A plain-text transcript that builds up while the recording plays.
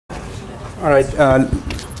All right.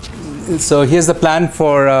 So here's the plan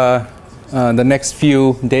for the next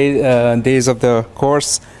few days of the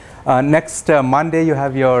course. Next Monday, you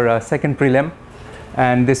have your second prelim,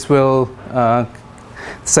 and this will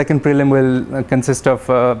second prelim will consist of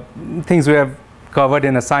things we have covered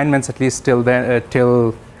in assignments at least till then,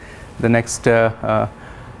 till the next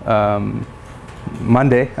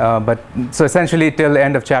Monday. But so essentially till the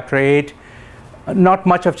end of chapter 8. Not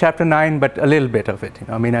much of chapter 9, but a little bit of it.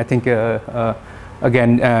 I mean, I think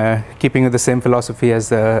again, keeping with the same philosophy as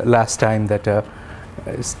the last time, that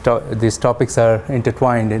these topics are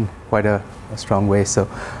intertwined in quite a strong way. So,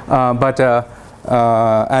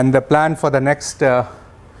 and the plan for the next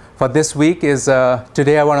for this week is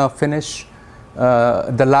today I want to finish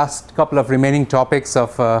the last couple of remaining topics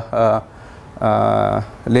of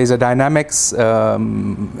laser dynamics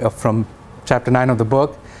from chapter 9 of the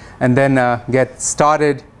book. And then get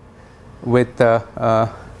started with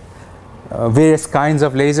various kinds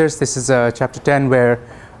of lasers. This is chapter 10, where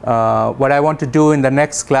what I want to do in the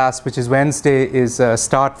next class, which is Wednesday, is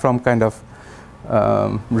start from kind of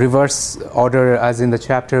reverse order as in the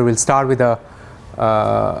chapter. We'll start with a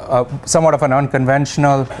somewhat of an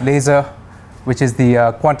unconventional laser, which is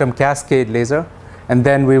the quantum cascade laser. And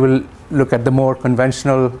then we will look at the more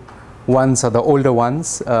conventional ones, or the older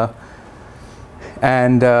ones.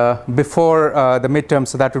 And before the midterm,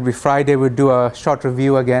 so that would be Friday, we'll do a short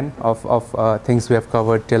review again of things we have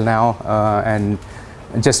covered till now, and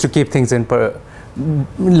just to keep things in,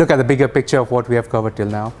 look at the bigger picture of what we have covered till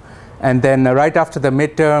now. And then right after the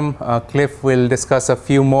midterm, Cliff will discuss a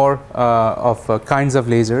few more of kinds of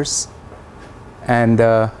lasers. And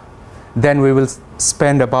then we will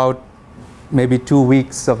spend about maybe 2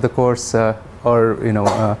 weeks of the course, or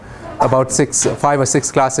about 5 or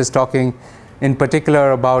 6 classes talking in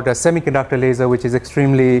particular about a semiconductor laser, which is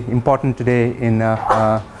extremely important today in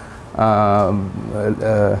a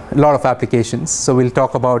lot of applications. So we'll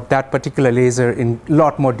talk about that particular laser in a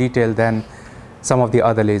lot more detail than some of the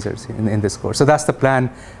other lasers in this course. So that's the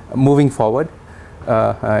plan moving forward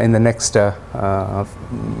in the next 2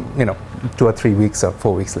 or 3 weeks or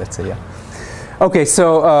 4 weeks, let's say. Yeah. Okay,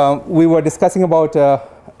 so we were discussing about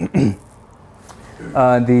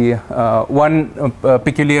the one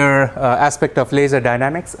peculiar aspect of laser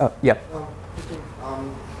dynamics. Yeah.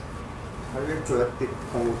 Have you collected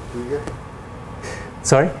homework yet?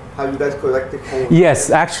 Sorry? Have you guys collected homework?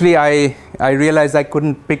 Yes, actually I realized I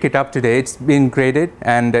couldn't pick it up today. It's been graded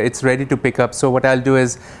and it's ready to pick up. So what I'll do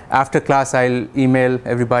is after class I'll email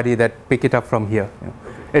everybody that pick it up from here. Okay.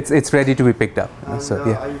 It's ready to be picked up. And, so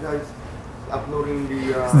yeah. Are you guys uploading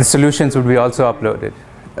the solutions would be also uploaded.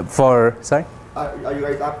 Sorry? Are you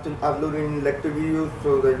guys uploading lecture videos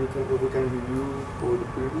so that we can review for the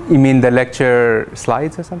preview? You mean the lecture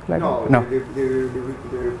slides or something like that? No,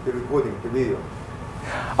 the recording, the video.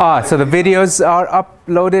 So the videos are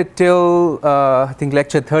uploaded till I think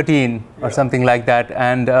lecture 13 or something like that,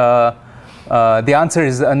 and the answer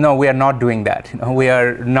is no, we are not doing that. We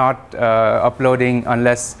are not uploading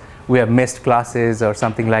unless we have missed classes or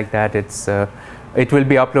something like that. It will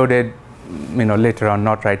be uploaded later on,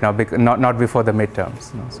 not right now, not before the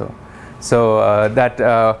midterms. So that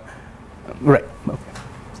right. Okay.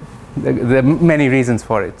 So there are many reasons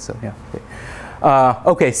for it. So yeah. Okay.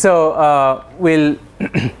 Okay. So we'll.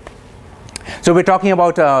 So we're talking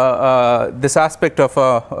about this aspect of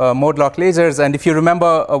mode lock lasers, and if you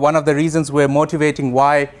remember, one of the reasons we're motivating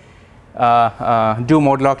why do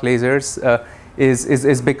mode lock lasers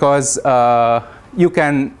is because you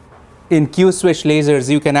can. In Q-switch lasers,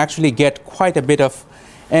 you can actually get quite a bit of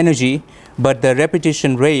energy, but the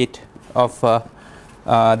repetition rate of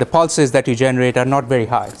the pulses that you generate are not very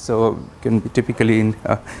high. So it can be typically in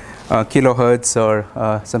kilohertz or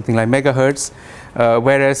something like megahertz.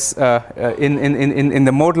 Whereas in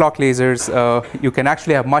the mode lock lasers, you can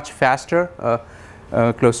actually have much faster,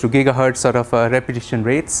 close to gigahertz sort of repetition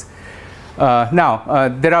rates. Now,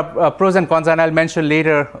 there are pros and cons, and I'll mention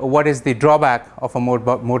later what is the drawback of a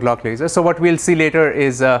mode lock laser. So what we'll see later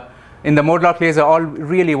is in the mode lock laser,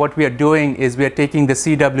 really what we are doing is we are taking the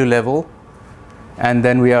CW level and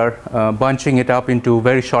then we are bunching it up into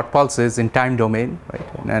very short pulses in time domain, right?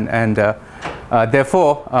 And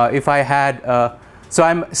therefore, if I had, so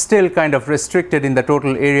I'm still kind of restricted in the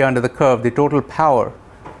total area under the curve. The total power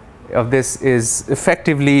of this is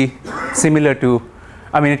effectively similar to,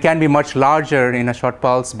 I mean, it can be much larger in a short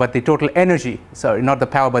pulse, but the total energy, sorry, not the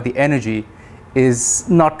power, but the energy is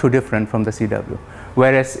not too different from the CW.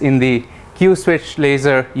 Whereas in the Q-switch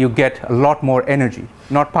laser, you get a lot more energy,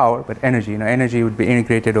 not power, but energy. Energy would be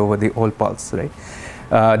integrated over the whole pulse, right?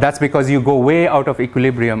 That's because you go way out of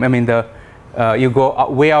equilibrium. I mean, the you go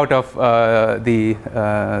way out of the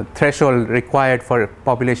threshold required for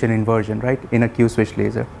population inversion, right, in a Q-switch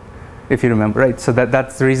laser, if you remember, right? So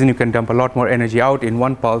that's the reason you can dump a lot more energy out in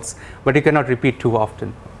one pulse, but you cannot repeat too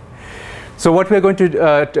often. So what we're going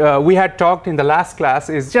to, we had talked in the last class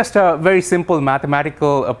is just a very simple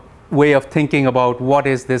mathematical way of thinking about what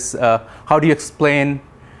is this, how do you explain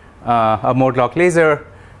a mode lock laser.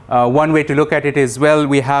 One way to look at it is, well,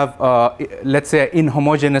 we have, let's say,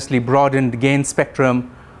 inhomogeneously broadened gain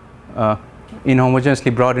spectrum,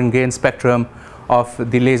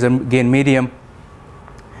 of the laser gain medium,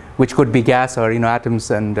 which could be gas or atoms,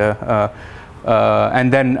 and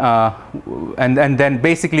then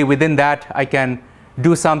basically within that I can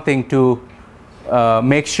do something to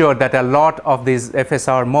make sure that a lot of these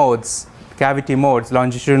FSR modes, cavity modes,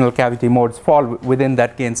 longitudinal cavity modes, fall within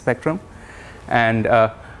that gain spectrum, and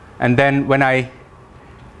then when I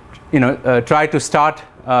try to start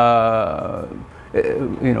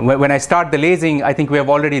when I start the lasing, I think we have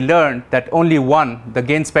already learned that only the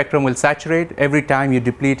gain spectrum will saturate every time you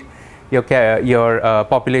deplete your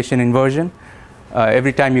population inversion.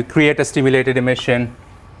 Every time you create a stimulated emission,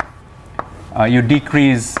 you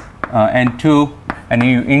decrease N2 and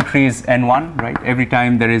you increase N1, right? Every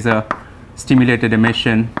time there is a stimulated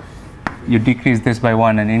emission, you decrease this by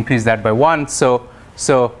 1 and increase that by 1.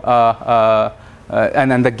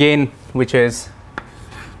 And then the gain, which is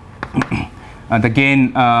the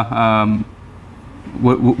gain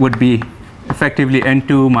would be effectively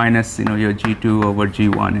N2 minus your G2 over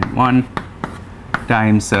G1 N1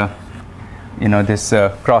 times this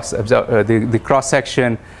the cross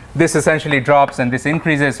section. This essentially drops and this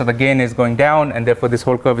increases, so the gain is going down, and therefore this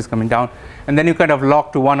whole curve is coming down. And then you kind of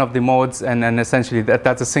lock to one of the modes, and essentially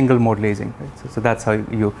that's a single mode lasing. Right? So that's how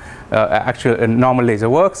you actual normal laser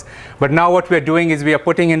works. But now what we're doing is we are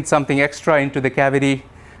putting in something extra into the cavity,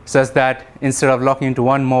 such that instead of locking into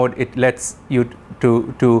one mode, it lets you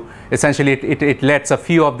to essentially it lets a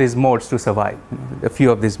few of these modes to survive,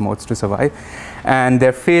 and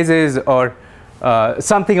their phases or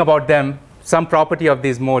something about them. Some property of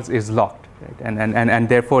these modes is locked, right? And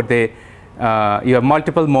therefore you have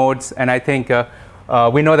multiple modes. And I think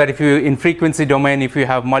we know that if you in frequency domain, if you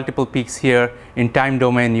have multiple peaks here, in time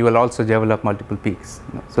domain you will also develop multiple peaks.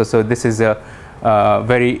 So this is a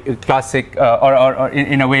very classic, or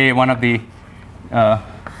in a way, one of the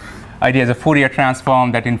ideas of Fourier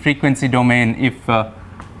transform, that in frequency domain, if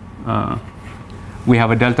we have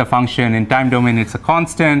a delta function, in time domain it's a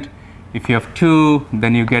constant. If you have 2,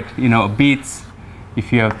 then you get beats.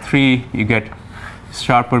 If you have 3, you get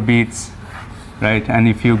sharper beats, right? And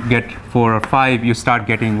if you get 4 or 5, you start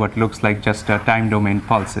getting what looks like just time domain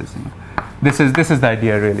pulses. This is the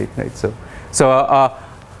idea, really, right? So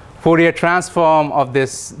Fourier transform of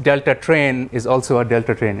this delta train is also a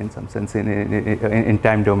delta train in some sense in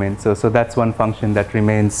time domain. So that's one function that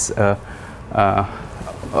remains a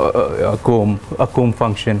comb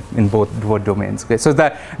function in both domains. Okay, so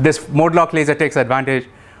that this mode lock laser takes advantage,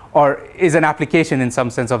 or is an application in some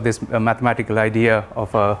sense, of this mathematical idea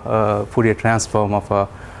of a Fourier transform of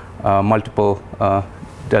multiple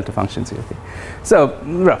delta functions here. Okay. So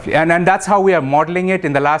roughly, and that's how we are modeling it.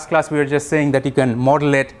 In the last class, we were just saying that you can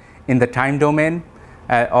model it in the time domain,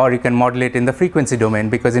 or you can model it in the frequency domain,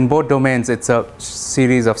 because in both domains it's a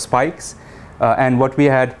series of spikes. And what we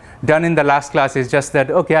had done in the last class is just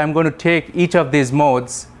that, okay, I'm going to take each of these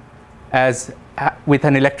modes as with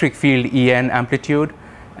an electric field En amplitude,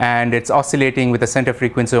 and it's oscillating with a center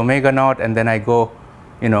frequency omega naught, and then I go,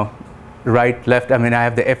 right, left. I mean, I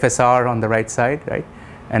have the FSR on the right side, right?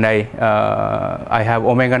 And I have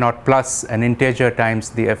omega naught plus an integer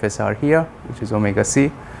times the FSR here, which is omega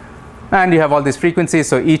c. And you have all these frequencies,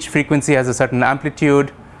 so each frequency has a certain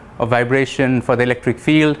amplitude of vibration for the electric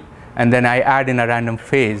field, and then I add in a random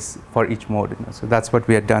phase for each mode. So that's what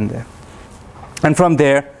we had done there. And from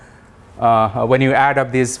there, when you add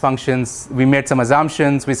up these functions, we made some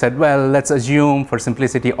assumptions. We said, well, let's assume for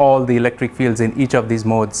simplicity all the electric fields in each of these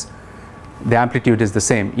modes, the amplitude is the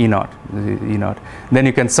same, E naught. Then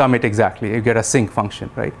you can sum it exactly. You get a sinc function,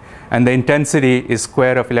 right? And the intensity is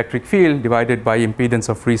square of electric field divided by impedance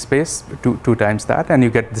of free space, two times that, and you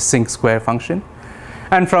get the sinc square function.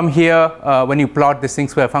 And from here, when you plot the sinc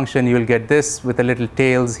square function, you will get this with the little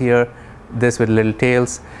tails here, this with little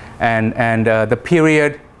tails, and the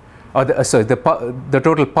period, or the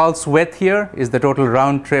total pulse width here is the total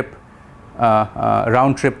round trip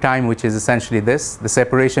time, which is essentially this. The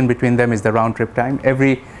separation between them is the round trip time.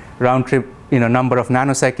 Every round trip number of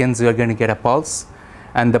nanoseconds, you are going to get a pulse,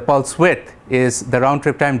 and the pulse width is the round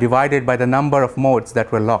trip time divided by the number of modes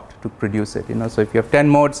that were locked to produce it. So if you have 10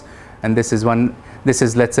 modes, and this is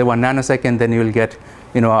let's say 1 nanosecond, then you will get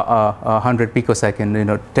 100 picosecond,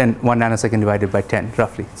 1 nanosecond divided by 10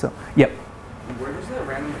 roughly. So yep. Where does that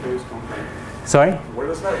random phase come from? Sorry? Where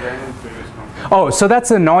does that random phase come from? Oh, so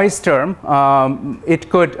that's a noise term. It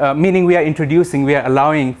could, meaning we are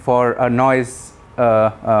allowing for a noise,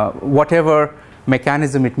 whatever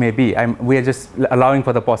mechanism it may be. We are just allowing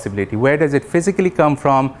for the possibility. Where does it physically come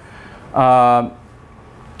from?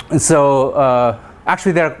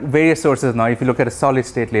 Actually, there are various sources now. If you look at a solid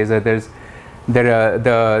state laser,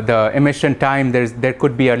 the emission time, there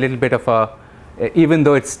could be a little bit of a, even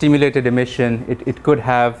though it's stimulated emission, it could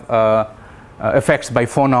have effects by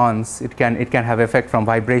phonons. It can have effect from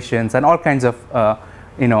vibrations and all kinds of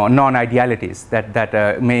non-idealities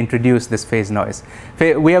that may introduce this phase noise.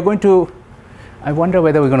 We are going to, I wonder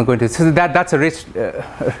whether we're going to go into, so that's a rich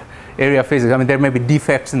area of physics. I mean, there may be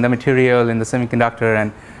defects in the material, in the semiconductor,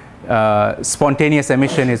 and spontaneous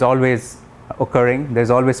emission is always occurring. There's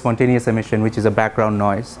always spontaneous emission, which is a background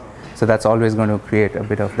noise. So that's always going to create a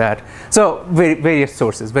bit of that. So various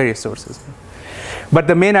sources. But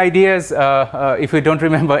the main idea is, if we don't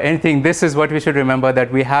remember anything, this is what we should remember,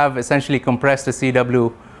 that we have essentially compressed a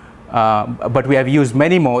CW, but we have used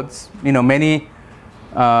many modes, many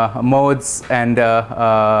modes, and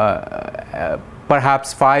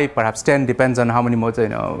perhaps 5, perhaps 10, depends on how many modes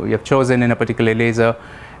you have chosen in a particular laser.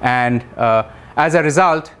 And as a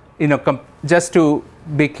result, just to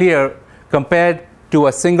be clear, compared to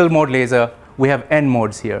a single mode laser, we have n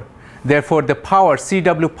modes here. Therefore, the power,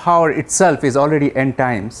 CW power itself, is already n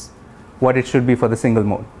times what it should be for the single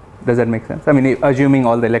mode. Does that make sense? I mean, assuming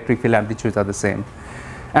all the electric field amplitudes are the same.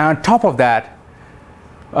 And on top of that,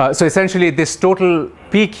 so essentially this total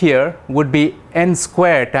peak here would be n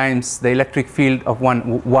squared times the electric field of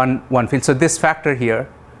one field. So this factor here,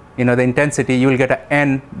 the intensity, you will get a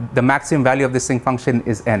n, the maximum value of this thing function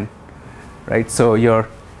is n, right? So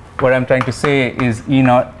what I'm trying to say is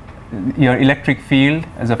E0, your electric field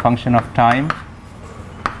as a function of time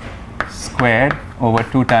squared over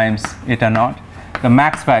 2 times eta naught. The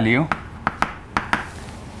max value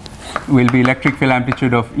will be electric field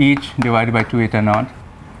amplitude of each divided by 2 eta naught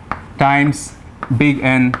times big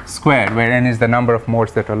N squared, where N is the number of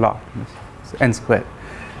modes that are locked, so N squared.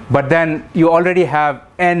 But then you already have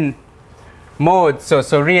N modes,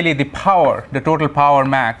 so really the power, the total power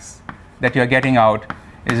max that you're getting out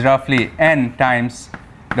is roughly N times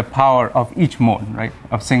the power of each mode, right,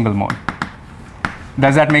 of single mode.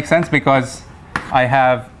 Does that make sense? Because I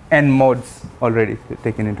have N modes already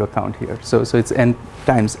taken into account here. So it's N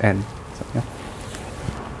times N. So, yeah.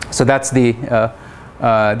 So that's the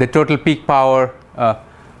total peak power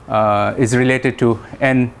is related to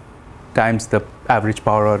N times the average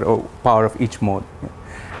power or power of each mode. Yeah.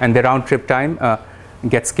 And the round trip time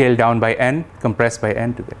gets scaled down by N, compressed by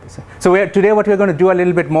N to get this. So today what we're going to do a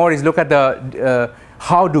little bit more is look at the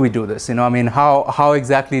how do we do this? I mean, how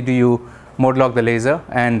exactly do you mode lock the laser?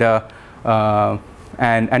 And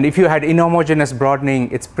if you had inhomogeneous broadening,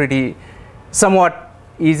 it's somewhat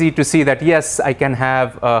easy to see that yes, I can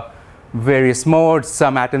have various modes.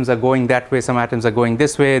 Some atoms are going that way, some atoms are going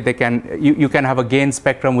this way. You can have a gain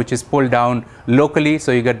spectrum which is pulled down locally,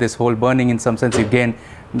 so you get this whole burning in some sense. You gain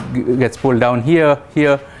gets pulled down here.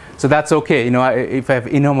 So that's okay, if I have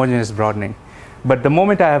inhomogeneous broadening. But the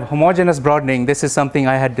moment I have homogeneous broadening, this is something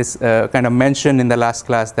I had kind of mentioned in the last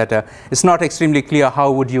class, that it's not extremely clear how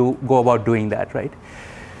would you go about doing that, right?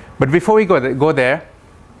 But before we go there,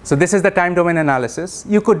 so this is the time domain analysis.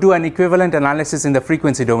 You could do an equivalent analysis in the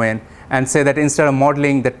frequency domain and say that instead of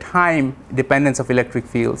modeling the time dependence of electric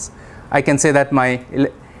fields, I can say that my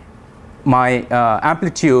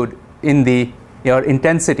amplitude in your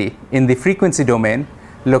intensity in the frequency domain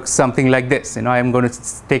looks something like this. I'm going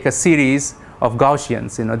to take a series of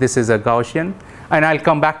Gaussians. This is a Gaussian, and I'll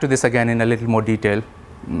come back to this again in a little more detail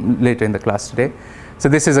later in the class today. So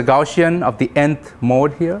this is a Gaussian of the nth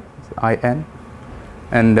mode here, so In,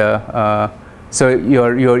 and so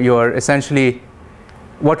you're essentially,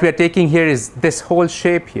 what we are taking here is this whole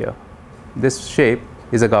shape here. This shape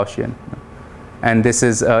is a Gaussian, and this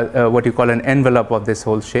is what you call an envelope of this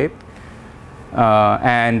whole shape.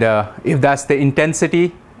 And if that's the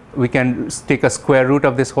intensity, we can take a square root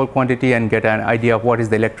of this whole quantity and get an idea of what is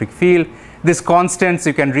the electric field. This constants,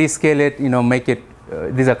 you can rescale it, make it,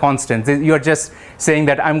 these are constants. You're just saying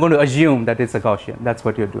that I'm going to assume that it's a Gaussian. That's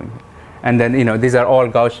what you're doing here. And then, these are all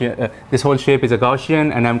Gaussian, this whole shape is a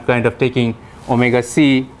Gaussian, and I'm kind of taking omega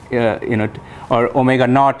c, or omega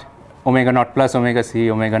naught plus omega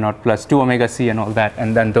c, omega naught plus 2 omega c, and all that.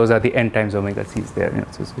 And then those are the n times omega c's there,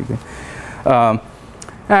 so speaking.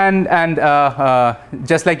 And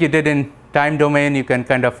just like you did in time domain, you can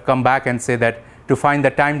kind of come back and say that to find the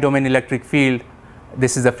time domain electric field,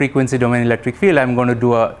 this is a frequency domain electric field, I'm going to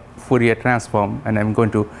do a Fourier transform, and I'm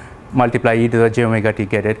going to multiply e to the j omega t,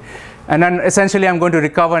 get it. And then essentially I'm going to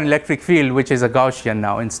recover an electric field which is a Gaussian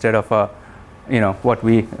now, instead of a, what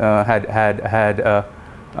we had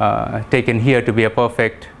taken here to be a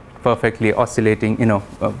perfectly oscillating,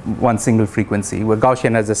 one single frequency, where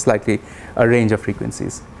Gaussian has a range of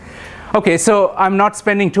frequencies. Okay, so I'm not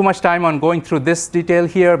spending too much time on going through this detail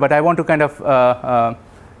here, but I want to kind of,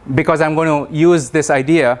 because I'm going to use this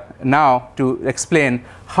idea now to explain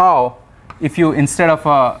how, if you, instead of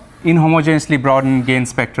a inhomogeneously broadened gain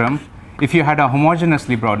spectrum, if you had a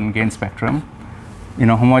homogeneously broadened gain spectrum,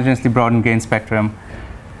 homogeneously broadened gain spectrum.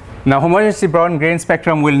 Now, homogeneously broadened gain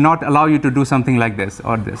spectrum will not allow you to do something like this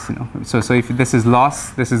or this. So if this is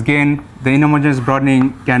loss, this is gain, the inhomogeneous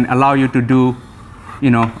broadening can allow you to do,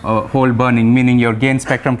 a whole burning, meaning your gain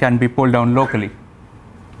spectrum can be pulled down locally,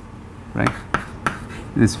 right?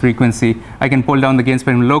 This frequency, I can pull down the gain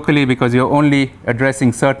spectrum locally because you're only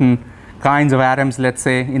addressing certain kinds of atoms, let's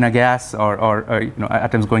say, in a gas, or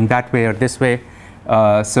atoms going that way or this way.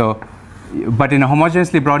 But in a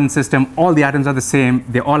homogeneously broadened system, all the atoms are the same.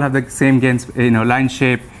 They all have the same gain, line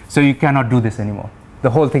shape. So you cannot do this anymore. The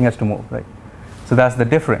whole thing has to move, right? So that's the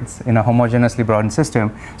difference in a homogeneously broadened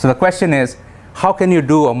system. So the question is, how can you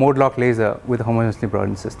do a mode lock laser with a homogeneously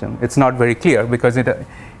broadened system? It's not very clear, because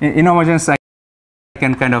in homogeneous, I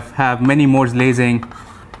can kind of have many modes lasing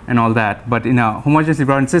and all that. But in a homogeneously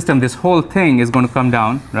broadened system, this whole thing is going to come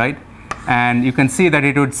down, right? And you can see that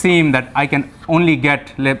it would seem that I can only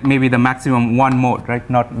get maybe the maximum one mode, right?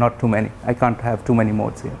 Not too many. I can't have too many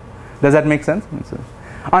modes here. Does that make sense?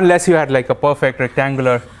 Unless you had like a perfect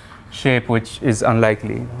rectangular shape, which is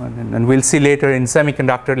unlikely. And we'll see later in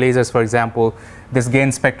semiconductor lasers, for example, this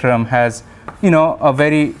gain spectrum has, a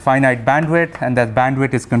very finite bandwidth, and that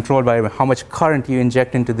bandwidth is controlled by how much current you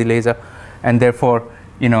inject into the laser, and therefore,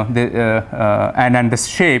 and the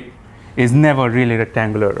shape is never really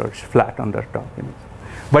rectangular or flat on the top.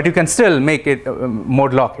 But you can still make it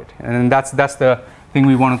mode lock it, and that's the thing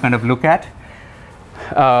we want to kind of look at.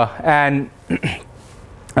 And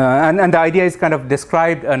the idea is kind of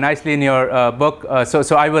described nicely in your book.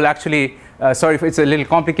 So I will actually, sorry if it's a little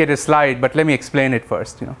complicated slide, but let me explain it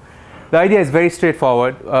first. The idea is very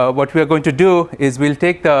straightforward. What we are going to do is we'll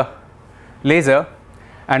take the laser,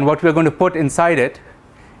 and what we're going to put inside it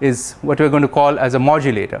is what we're going to call as a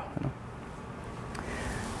modulator.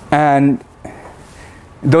 And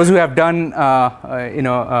those who have done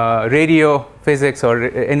radio physics or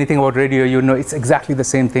anything about radio, it's exactly the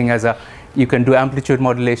same thing as you can do amplitude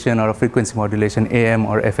modulation or a frequency modulation, AM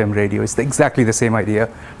or FM radio. It's exactly the same idea,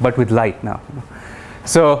 but with light now.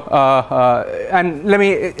 So and let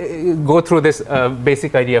me go through this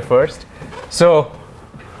basic idea first. So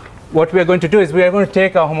what we are going to do is we are going to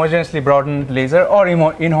take a homogeneously broadened laser or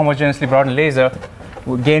inhomogeneously broadened laser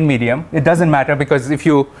gain medium. It doesn't matter, because if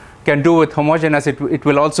you can do with homogeneous, it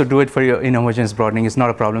will also do it for your inhomogeneous broadening. It's not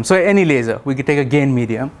a problem. So any laser, we could take a gain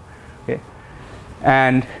medium, okay,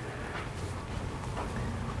 and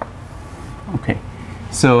okay.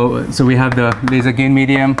 So we have the laser gain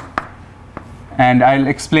medium, and I'll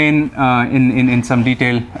explain in some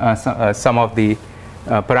detail some of the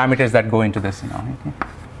parameters that go into this now.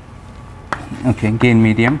 Okay, gain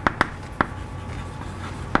medium.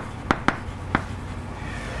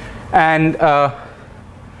 And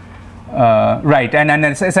right, and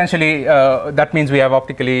essentially that means we have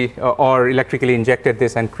optically or electrically injected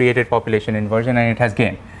this and created population inversion, and it has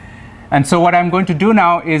gain. And so what I'm going to do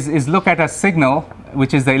now is look at a signal,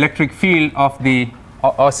 which is the electric field of the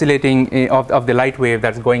oscillating of the light wave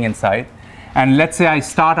that's going inside. And let's say I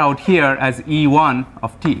start out here as E1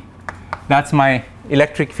 of t. That's my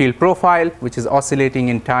electric field profile, which is oscillating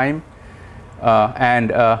in time. That's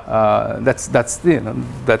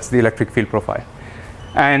the electric field profile.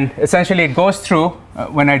 And essentially it goes through,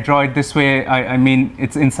 when I draw it this way, I mean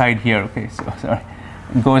it's inside here, okay, so sorry.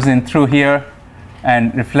 It goes in through here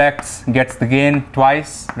and reflects, gets the gain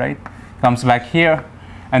twice, right, comes back here,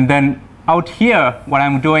 and then out here what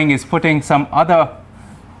I'm doing is putting some other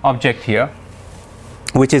object here,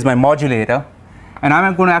 which is my modulator, and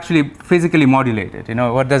I'm going to actually physically modulate it.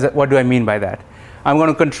 What do I mean by that? I'm going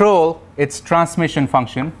to control its transmission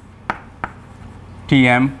function,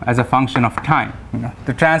 Tm, as a function of time.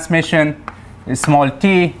 The transmission is small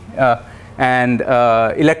t, and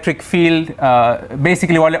electric field,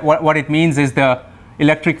 basically what it means is the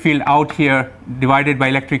electric field out here divided by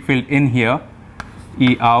electric field in here,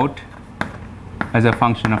 E out as a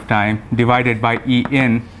function of time, divided by E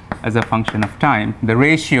in as a function of time. The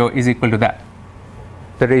ratio is equal to that.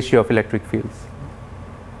 the ratio of electric fields,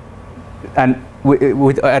 and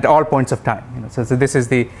at all points of time. So this is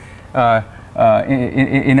the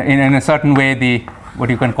in a certain way the what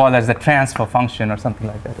you can call as the transfer function or something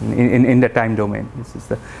like that in the time domain. This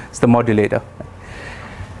is the modulator,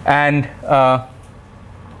 and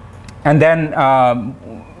then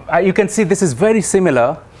you can see this is very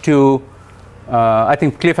similar to. I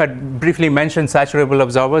think Cliff had briefly mentioned saturable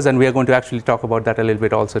absorbers, and we are going to actually talk about that a little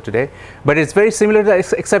bit also today. But it's very similar to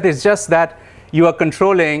that, except it's just that you are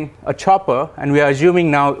controlling a chopper, and we are assuming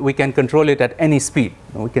now we can control it at any speed.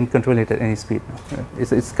 We can control it at any speed now.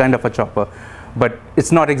 It's kind of a chopper, but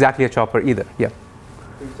it's not exactly a chopper either. Yeah.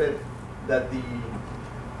 You said that the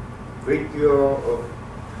ratio of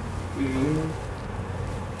E in.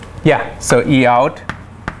 Yeah. So E out.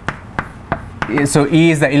 So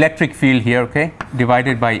E is the electric field here, okay,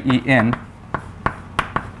 divided by E in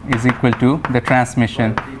is equal to the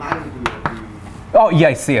transmission. The magnitude of the. Oh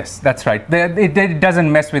yes, that's right. It doesn't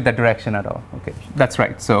mess with the direction at all. Okay, that's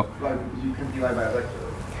right. So. Like you can divide by a vector.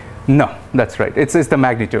 No, that's right. It's the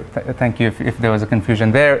magnitude. Thank you. If there was a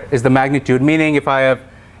confusion, there is the magnitude. Meaning, if I have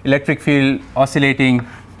electric field oscillating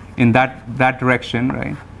in that direction,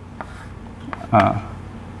 right?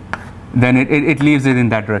 Then it leaves it in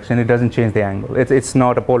that direction. It doesn't change the angle. It's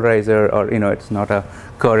not a polarizer, or it's not a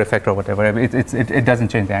Kerr effect or whatever. It doesn't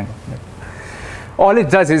change the angle. All it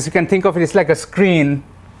does is you can think of it as like a screen.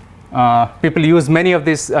 People use many of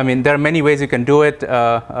these. I mean, there are many ways you can do it. In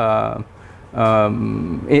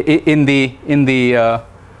the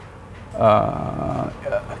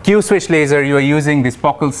Q switch laser, you are using this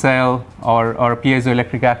Pockels cell or a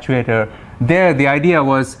piezoelectric actuator. There, the idea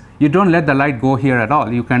was you don't let the light go here at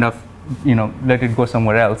all. You kind of let it go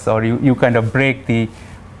somewhere else, or you kind of break the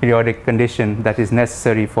periodic condition that is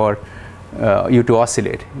necessary for you to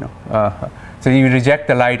oscillate. So you reject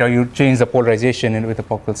the light, or you change the polarization with a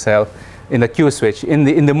Pockels cell in the Q switch.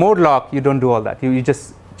 In the mode lock, you don't do all that. You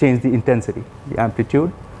just change the intensity, the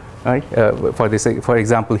amplitude, right? For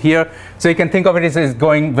example here. So you can think of it as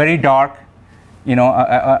going very dark,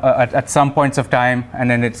 at some points of time, and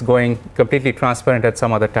then it's going completely transparent at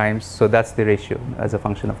some other times. So that's the ratio as a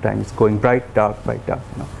function of time. It's going bright, dark,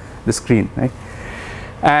 the screen, right?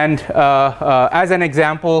 And as an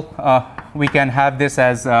example, we can have this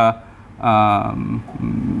as, so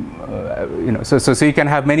you can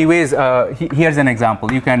have many ways. Here's an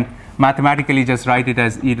example. You can mathematically just write it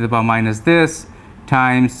as e to the power minus this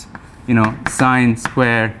times, sine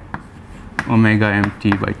square omega m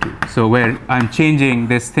t by 2. So where I'm changing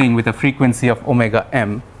this thing with a frequency of omega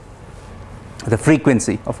m, the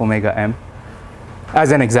frequency of omega m,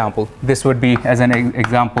 as an example. This would be, as an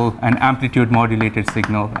example, an amplitude modulated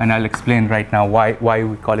signal, and I'll explain right now why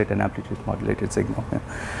we call it an amplitude modulated signal.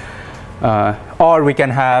 Or we can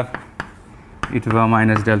have e to the power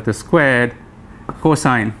minus delta squared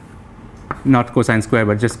cosine, not cosine square,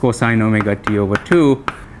 but just cosine omega t over 2,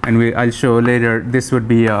 and I'll show later this would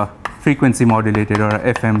be a frequency modulated or a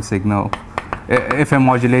FM signal, FM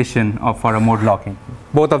modulation for a mode locking.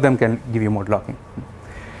 Both of them can give you mode locking.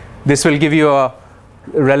 This will give you a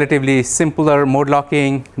relatively simpler mode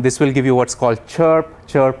locking. This will give you what's called chirp.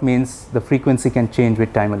 Chirp means the frequency can change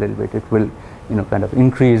with time a little bit. It will, kind of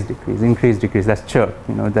increase, decrease. That's chirp.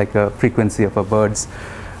 Like a frequency of a bird's,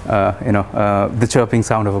 the chirping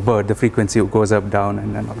sound of a bird. The frequency goes up, down,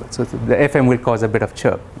 and all that. So the FM will cause a bit of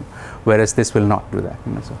chirp, whereas this will not do that.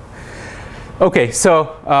 Okay,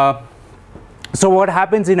 so what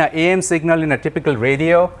happens in an AM signal in a typical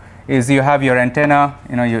radio is you have your antenna.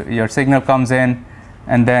 Your signal comes in,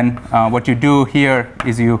 and then what you do here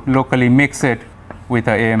is you locally mix it with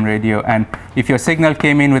an AM radio. And if your signal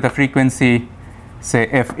came in with a frequency, say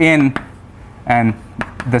f in, and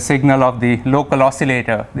the signal of the local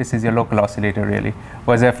oscillator, this is your local oscillator really,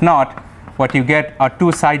 was f naught, what you get are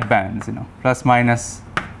two side bands, plus minus,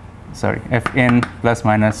 f in plus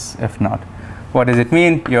minus f naught. What does it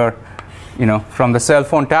mean? From the cell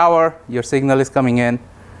phone tower, your signal is coming in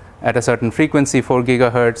at a certain frequency, 4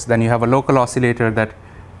 gigahertz. Then you have a local oscillator that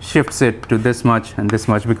shifts it to this much and this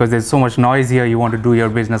much, because there's so much noise here. You want to do your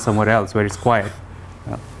business somewhere else where it's quiet.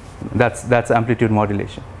 That's amplitude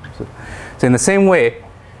modulation. So in the same way,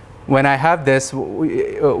 when I have this,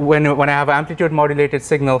 when I have amplitude modulated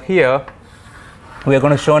signal here, we are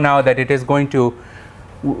going to show now that it is going to.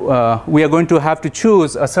 We are going to have to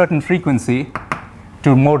choose a certain frequency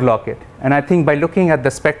to mode lock it. And I think by looking at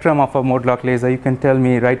the spectrum of a mode lock laser, you can tell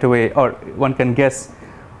me right away, or one can guess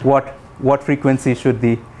what frequency should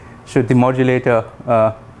the modulator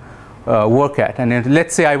work at. And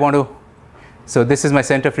let's say I want to So this is my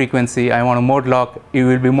center frequency. I want to mode lock. You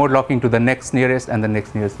will be mode locking to the next nearest and the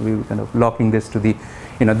next nearest. We will kind of locking this to the,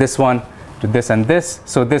 this one to this and this.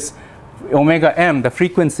 So this omega m, the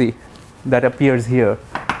frequency that appears here,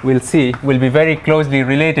 we'll see will be very closely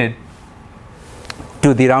related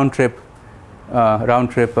to the round trip,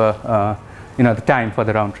 the time for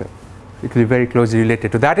the round trip. It will be very closely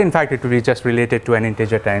related to that. In fact, it will be just related to an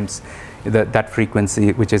integer times that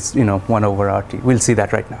frequency, which is 1 over RT. We'll see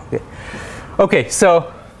that right now. Okay,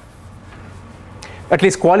 so at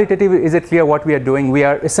least qualitatively, is it clear what we are doing? We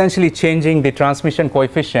are essentially changing the transmission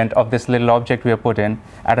coefficient of this little object we have put in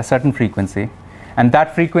at a certain frequency, and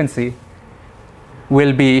that frequency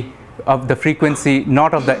will be of the frequency,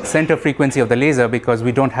 not of the center frequency of the laser, because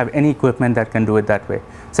we don't have any equipment that can do it that way.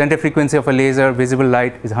 Center frequency of a laser, visible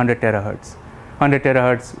light, is 100 terahertz. 100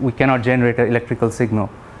 terahertz, we cannot generate an electrical signal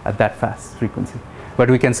at that fast frequency. But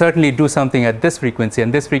we can certainly do something at this frequency,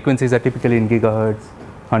 and these frequencies are typically in gigahertz,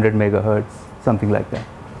 100 megahertz, something like that,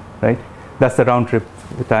 right? That's the round trip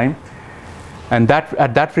time. And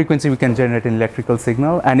at that frequency, we can generate an electrical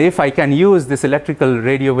signal. And if I can use this electrical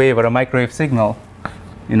radio wave or a microwave signal,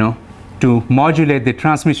 to modulate the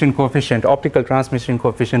transmission coefficient, optical transmission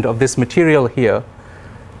coefficient of this material here,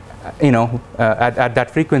 at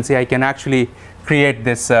that frequency, I can actually create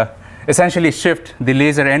this, essentially shift the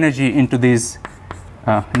laser energy into these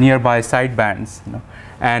nearby sidebands.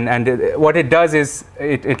 And what it does is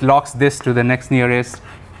it locks this to the next nearest,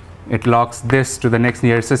 it locks this to the next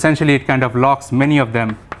nearest. Essentially, it kind of locks many of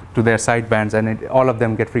them to their sidebands, and all of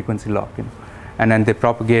them get frequency locked, and then they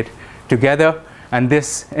propagate together. And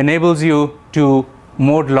this enables you to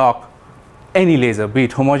mode lock any laser, be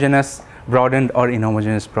it homogeneous, broadened, or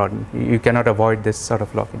inhomogeneous broadened. You cannot avoid this sort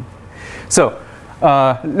of locking. So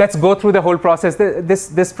let's go through the whole process.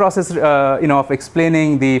 This process, of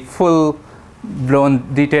explaining the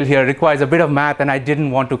full-blown detail here requires a bit of math, and I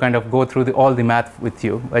didn't want to kind of go through all the math with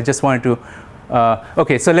you. I just wanted to.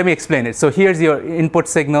 Okay, so let me explain it. So here's your input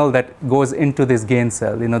signal that goes into this gain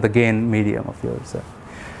cell, the gain medium of yours.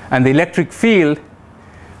 And the electric field,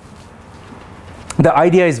 the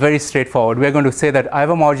idea is very straightforward. We're going to say that I have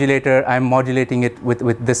a modulator. I'm modulating it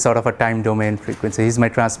with this sort of a time domain frequency. Here's my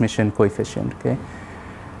transmission coefficient. Okay,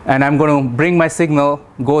 and I'm going to bring my signal,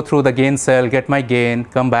 go through the gain cell, get my gain,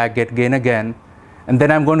 come back, get gain again, and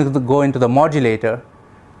then I'm going to go into the modulator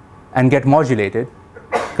and get modulated,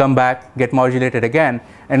 come back, get modulated again.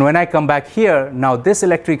 And when I come back here, now this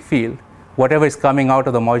electric field, whatever is coming out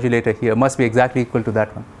of the modulator here, must be exactly equal to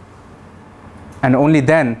that one. And only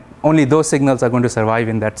then, only those signals are going to survive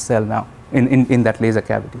in that cell now, in that laser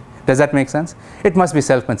cavity. Does that make sense? It must be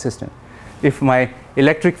self-consistent. If my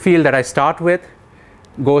electric field that I start with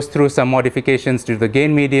goes through some modifications to the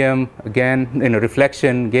gain medium, again,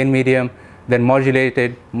 reflection, gain medium, then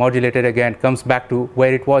modulated again, comes back to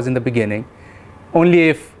where it was in the beginning. Only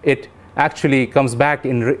if it actually comes back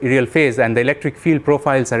in real phase and the electric field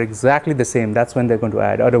profiles are exactly the same, that's when they're going to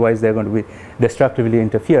add. Otherwise, they're going to be destructively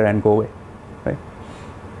interfere and go away. Right?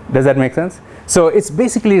 Does that make sense? So it's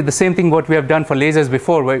basically the same thing what we have done for lasers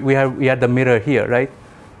before, where we had the mirror here, right?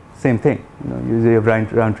 Same thing. You have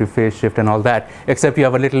round trip phase shift and all that, except you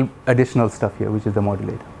have a little additional stuff here, which is the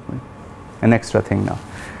modulator, right? An extra thing now.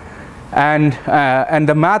 And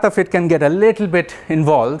the math of it can get a little bit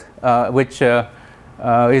involved, which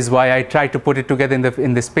is why I tried to put it together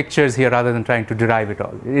in these pictures here rather than trying to derive it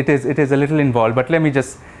all. It is a little involved, but let me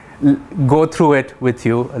just go through it with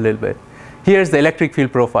you a little bit. Here's the electric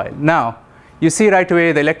field profile. Now, you see right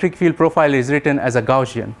away the electric field profile is written as a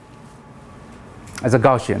Gaussian.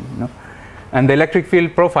 And the electric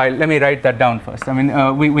field profile, let me write that down first. I mean,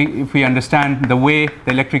 if we understand the way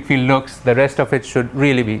the electric field looks, the rest of it should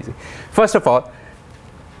really be easy. First of all,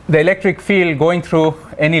 the electric field going through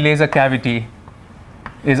any laser cavity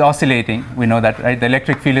is oscillating. We know that, right? The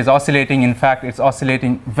electric field is oscillating. In fact, it's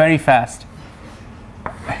oscillating very fast,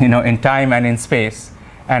 in time and in space.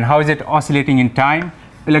 And how is it oscillating in time?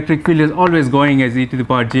 Electric field is always going as e to the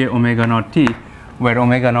power j omega naught t, where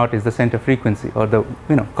omega naught is the center frequency, or the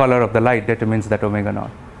color of the light determines that omega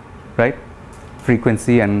naught, right?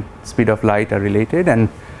 Frequency and speed of light are related. And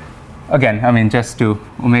again, I mean, just to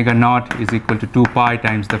omega naught is equal to 2 pi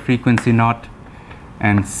times the frequency naught,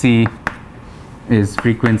 and c is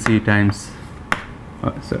frequency times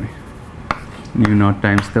mu naught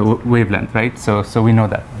times the wavelength, right? So we know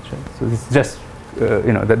that much, right? So it's just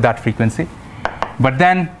that frequency. But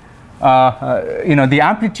then the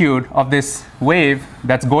amplitude of this wave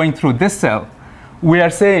that's going through this cell, we are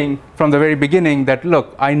saying from the very beginning that,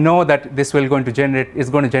 look, I know that this is going to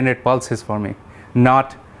generate pulses for me,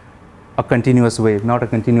 not a continuous wave, not a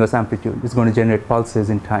continuous amplitude. It's going to generate pulses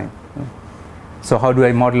in time. So how do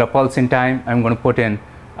I model a pulse in time? I'm going to put in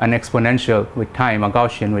an exponential with time, a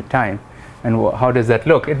Gaussian with time. And how does that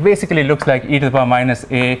look? It basically looks like e to the power minus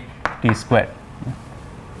a t squared.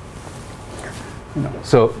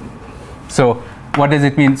 So what does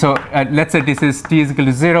it mean? So let's say this is t is equal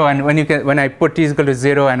to 0, and when I put t is equal to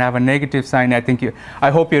 0 and have a negative sign, I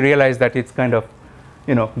hope you realize that it's kind of,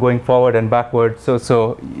 going forward and backward.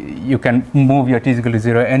 So you can move your t is equal to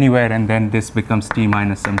 0 anywhere, and then this becomes t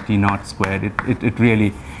minus some t naught squared. It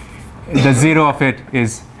really, the 0 of it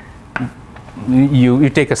is, you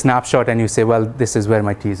take a snapshot and you say, well, this is where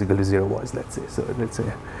my t is equal to 0 was, let's say. So let's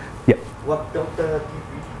say, yeah. What delta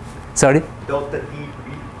TP? Sorry? Delta TP.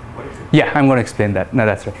 What is it? Yeah, I'm going to explain that. No,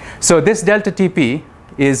 that's right. So this delta TP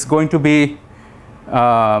is going to be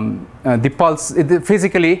the pulse.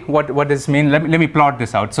 Physically, what does this mean? Let me plot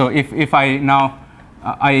this out. So if I now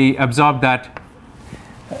I absorb that,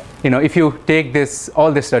 if you take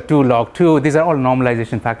all this 2 log 2, these are all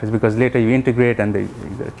normalization factors because later you integrate and they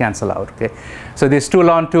cancel out. Okay, so this 2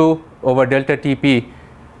 ln 2 over delta TP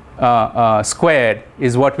squared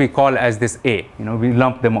is what we call as this A. We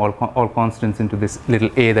lump them all constants into this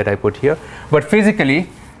little A that I put here. But physically,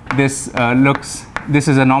 this this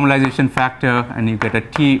is a normalization factor, and you get a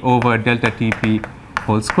T over delta TP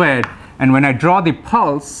whole squared. And when I draw the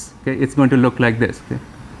pulse, okay, it's going to look like this. Okay?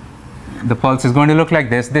 The pulse is going to look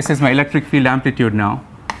like this. This is my electric field amplitude now,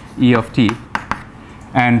 E of t.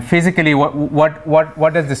 And physically,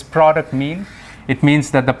 what does this product mean? It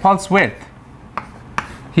means that the pulse width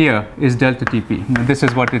here is delta TP. This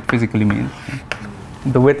is what it physically means,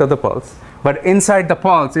 the width of the pulse. But inside the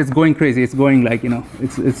pulse, it's going crazy. It's going like,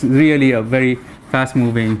 it's really a very fast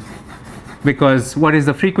moving, because what is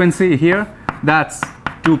the frequency here? That's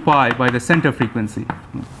 2 pi by the center frequency,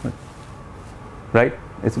 right?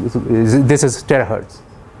 This is terahertz.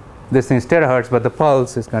 This thing is terahertz, but the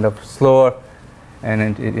pulse is kind of slower,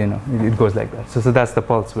 and it goes like that. So that's the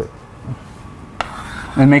pulse width.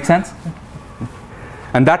 That make sense?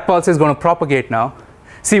 And that pulse is going to propagate now.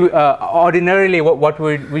 See, ordinarily what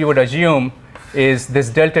we would assume is this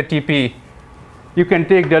delta TP. You can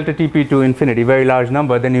take delta TP to infinity, very large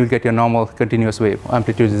number, then you'll get your normal continuous wave.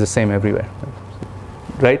 Amplitude is the same everywhere,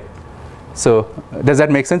 right? So does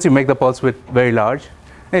that make sense? You make the pulse width very large,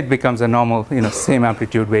 it becomes a normal, same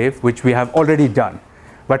amplitude wave, which we have already done.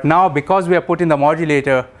 But now, because we are putting the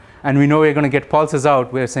modulator and we know we're going to get pulses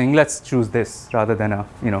out, we're saying let's choose this rather than a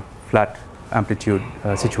flat amplitude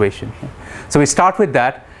situation. So we start with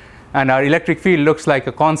that, and our electric field looks like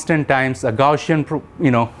a constant times a Gaussian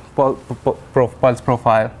pulse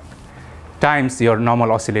profile times your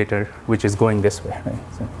normal oscillator, which is going this way, right?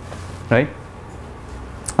 So, right?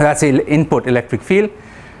 That's the input electric field.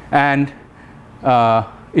 And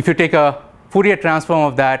if you take a Fourier transform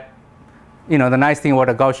of that, the nice thing about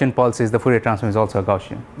a Gaussian pulse is the Fourier transform is also a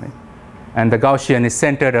Gaussian, right? And the Gaussian is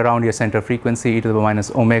centered around your center frequency, e to the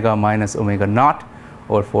power minus omega naught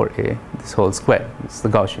over 4a, this whole square. It's the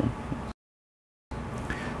Gaussian.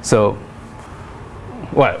 So,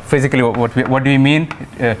 well, physically, what do we mean?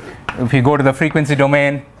 If you go to the frequency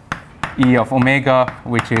domain, E of omega,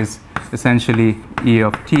 which is essentially E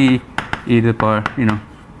of t, e to the power,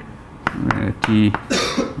 t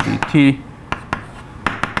dt,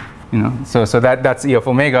 so that's E of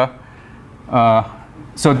omega.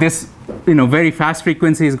 So this, very fast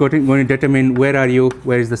frequency is going to determine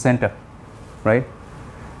where is the center, right?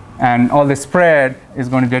 And all the spread is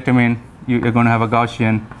going to determine you're going to have a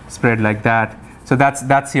Gaussian spread like that. So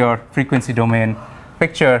that's your frequency domain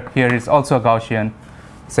picture. Here is also a Gaussian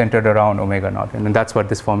centered around omega naught, and that's what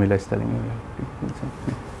this formula is telling you,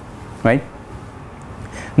 right?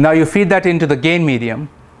 Now you feed that into the gain medium,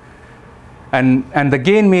 and the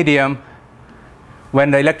gain medium,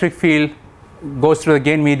 when the electric field goes through the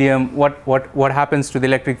gain medium, what happens to the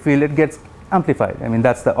electric field? It gets amplified. I mean,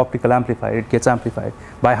 that's the optical amplifier. It gets amplified.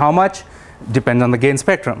 By how much? Depends on the gain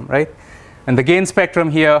spectrum, right? And the gain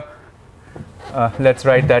spectrum here, let's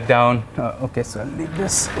write that down. Okay, so I'll leave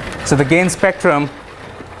this. So the gain spectrum,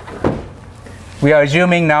 we are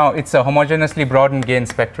assuming now it's a homogeneously broadened gain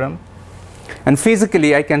spectrum. And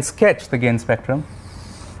physically, I can sketch the gain spectrum.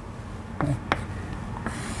 Okay.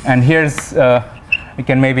 And here's, we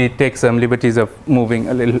can maybe take some liberties of moving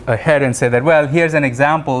a little ahead and say that, well, here's an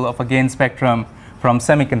example of a gain spectrum from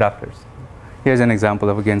semiconductors. Here's an example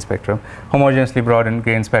of a gain spectrum, homogeneously broadened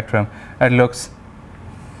gain spectrum. It looks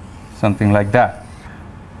something like that.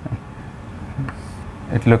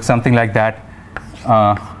 It looks something like that.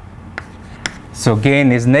 So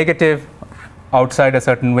gain is negative outside a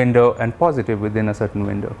certain window and positive within a certain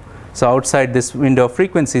window. So outside this window of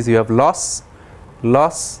frequencies, you have loss,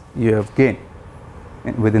 you have gain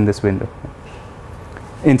within this window.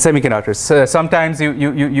 in semiconductors. So sometimes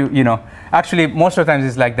you know, actually most of the times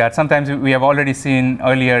it's like that. Sometimes we have already seen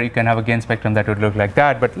earlier you can have a gain spectrum that would look like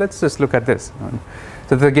that, but let's just look at this.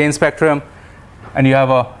 So the gain spectrum, and you have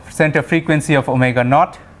a center frequency of omega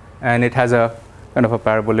naught, and it has a kind of a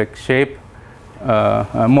parabolic shape.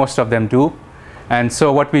 Most of them do. And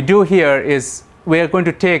so what we do here is we are going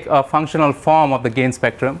to take a functional form of the gain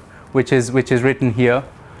spectrum, which is written here,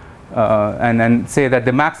 and then say that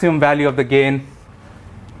the maximum value of the gain,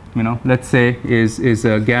 you know, let's say is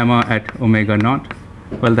gamma at omega naught.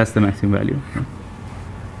 Well, that's the maximum value.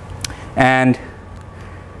 And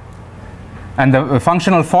the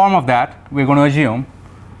functional form of that, we're going to assume.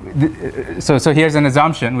 So here's an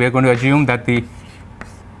assumption. We're going to assume that the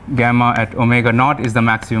gamma at omega naught is the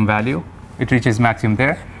maximum value. It reaches maximum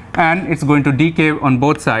there. And it's going to decay on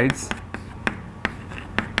both sides.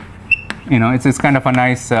 You know, it's kind of a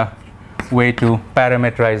nice way to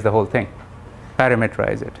parameterize the whole thing.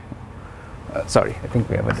 Parameterize it. Sorry, I think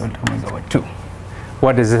we have a delta omega over 2.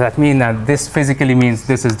 What does that mean? That this physically means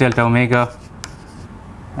this is delta omega,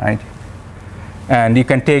 right? And you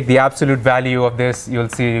can take the absolute value of this. You'll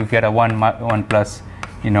see you get a 1 plus,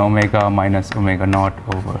 you know, omega minus omega naught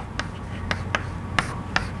over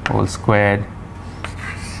whole squared,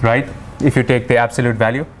 right? If you take the absolute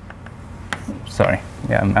value. Sorry,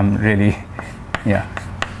 yeah, I'm really, yeah.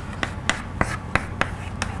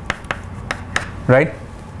 Right?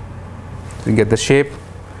 So you get the shape.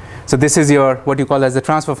 So this is your, what you call as the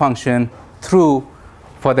transfer function through,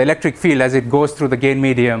 for the electric field as it goes through the gain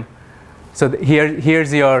medium. So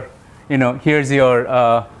here's your, you know, here's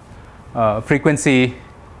your frequency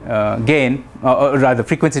gain, or rather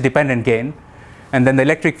frequency dependent gain, and then the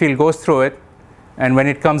electric field goes through it, and when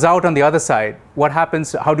it comes out on the other side, what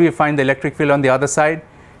happens? How do you find the electric field on the other side?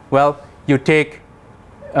 Well, you take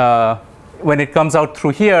when it comes out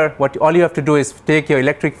through here, all you have to do is take your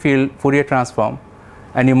electric field Fourier transform,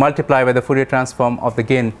 and you multiply by the Fourier transform of the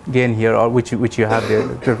gain here, or which you have there,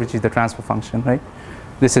 which is the transfer function, right?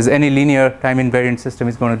 This is any linear time invariant system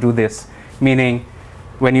is going to do this, meaning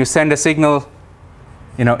when you send a signal,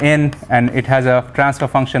 you know, in, and it has a transfer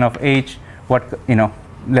function of h, what, you know,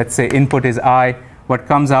 let's say input is I, what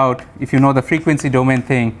comes out, if you know the frequency domain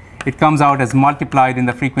thing, it comes out as multiplied in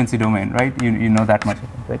the frequency domain, right? You know that much,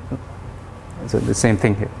 right? So the same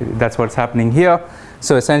thing here. That's what's happening here.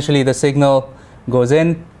 So essentially the signal goes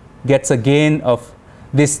in, gets a gain of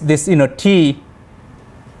this you know, t.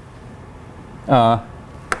 All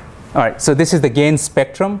right, so this is the gain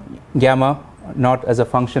spectrum, gamma not as a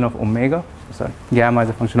function of omega. Sorry, gamma as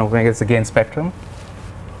a function of omega is the gain spectrum.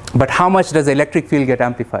 But how much does the electric field get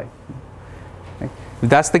amplified? Right? If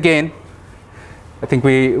that's the gain, I think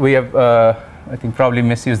we have I think probably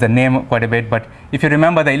misused the name quite a bit, but if you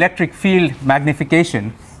remember, the electric field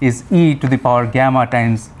magnification is e to the power gamma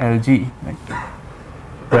times Lg,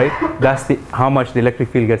 right? That's how much the electric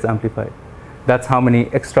field gets amplified. That's how many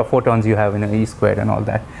extra photons you have in an E squared and all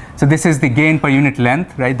that. So this is the gain per unit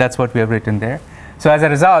length, right? That's what we have written there. So as a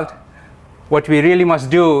result, what we really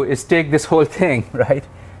must do is take this whole thing, right?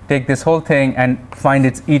 Take this whole thing and find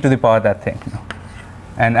its e to the power that thing, you know?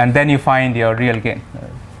 And then you find your real gain,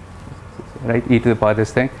 right? E to the power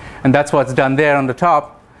this thing, and that's what's done there on the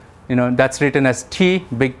top. You know, that's written as t,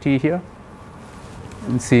 big T here.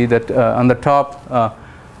 You see that on the top.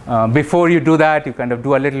 Before you do that, you kind of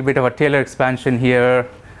do a little bit of a Taylor expansion here.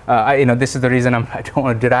 You know, this is the reason I don't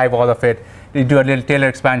want to derive all of it. You do a little Taylor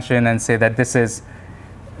expansion and say that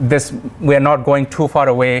we are not going too far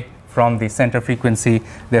away from the center frequency.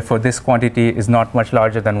 Therefore, this quantity is not much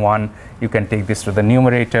larger than 1. You can take this to the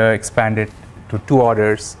numerator, expand it to 2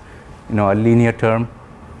 orders, you know, a linear term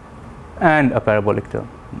and a parabolic term.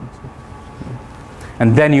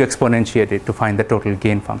 And then you exponentiate it to find the total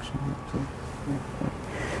gain function.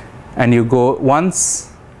 And you go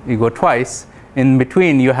once, you go twice. In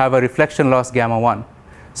between, you have a reflection loss gamma 1.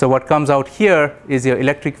 So what comes out here is your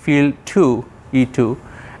electric field 2, E2.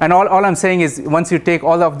 And all I'm saying is, once you take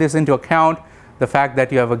all of this into account, the fact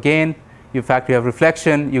that you have a gain, the fact you have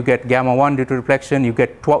reflection, you get gamma 1 due to reflection, you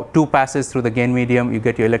get 2 passes through the gain medium, you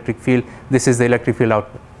get your electric field. This is the electric field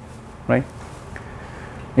output, right?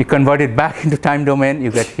 You convert it back into time domain, you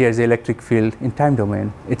get here's the electric field in time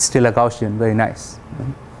domain. It's still a Gaussian, very nice.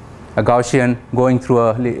 Right? A Gaussian going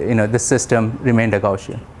through this system remained a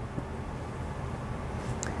Gaussian.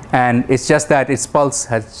 And it's just that its pulse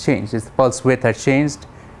has changed. Its pulse width has changed.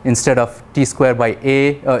 Instead of t squared by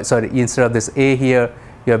a, instead of this a here,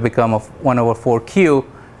 you have become of 1 over 4q,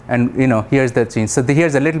 and here's the change. So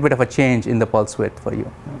here's a little bit of a change in the pulse width for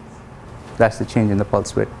you. That's the change in the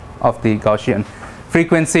pulse width of the Gaussian.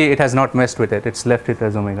 Frequency, it has not messed with it. It's left it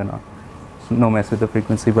as omega naught. no mess with the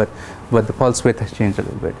frequency, but the pulse width has changed a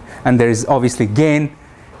little bit. And there is obviously gain,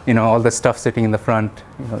 all the stuff sitting in the front,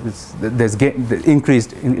 there's gain, the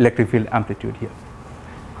increased in electric field amplitude here.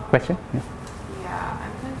 Question? Yeah. Yeah,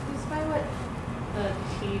 I'm confused by what the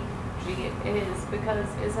TG is, because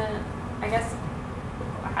I guess,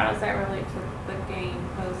 how does that relate to the gain?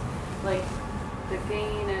 Because, like, the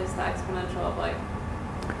gain is the exponential of, like,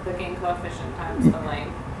 the gain coefficient times the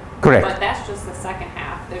length. Correct. But that's just the second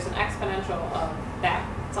half. There's an exponential of that,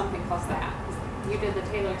 something plus that. You did the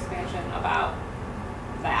Taylor expansion about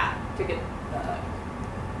that to get the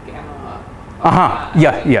gamma.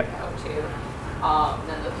 Yeah.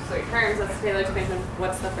 Then the three terms, that's the Taylor expansion.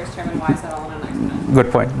 What's the first term and why is that all in an exponential?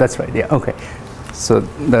 Good point. That's right. Yeah. Okay. So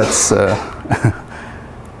that's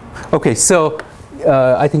okay. So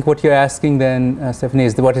I think what you're asking then, Stephanie,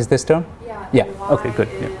 is what is this term? Yeah. Yeah. Y Okay. Good.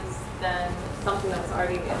 is Yeah. then something that's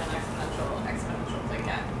already in an exponential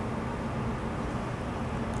again.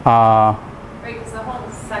 Right, because the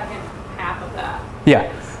whole second half of that.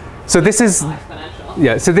 Yeah. So this is exponential.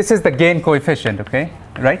 Yeah. So this is the gain coefficient. Okay.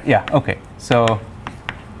 Right. Yeah. Okay. So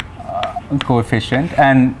coefficient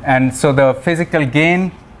and so the physical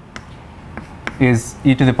gain is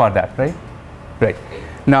e to the power that, right? Right.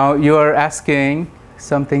 Now you are asking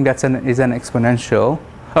something that's is an exponential.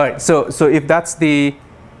 All right. So if that's the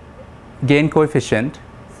gain coefficient,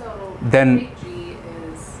 So then G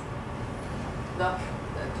is the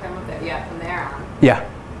term of that, from there on. yeah.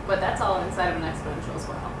 But that's all inside of an exponential as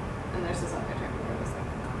well. And there's this other term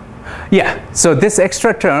here. Yeah, so this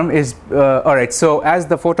extra term is, all right, so as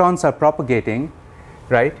the photons are propagating,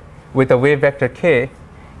 right, with a wave vector k,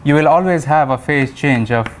 you will always have a phase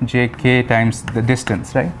change of jk times the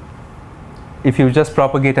distance, right? If you just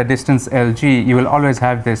propagate a distance lg, you will always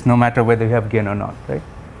have this no matter whether you have gain or not, right?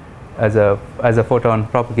 As a photon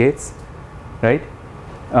propagates, right?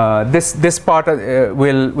 This part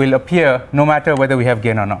will appear no matter whether we have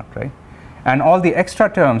gain or not, right? And all the extra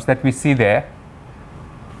terms that we see there,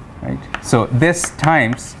 right? So this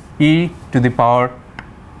times e to the power,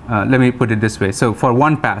 let me put it this way. So for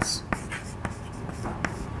one pass,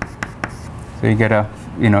 so you get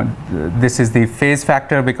this is the phase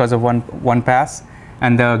factor because of one pass,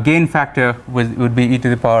 and the gain factor would be e to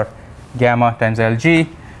the power gamma times Lg,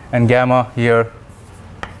 and gamma here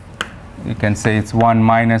you can say it's 1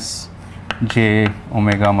 minus j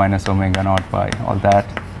omega minus omega naught by all that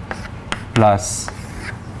plus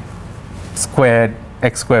squared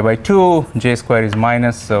x squared by 2, j squared is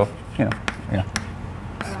minus, so yeah.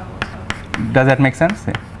 Does that make sense?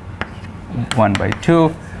 Yeah. 1 by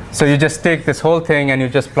 2. So you just take this whole thing and you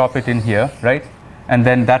just plop it in here, right? And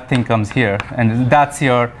then that thing comes here, and that's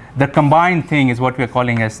the combined thing is what we're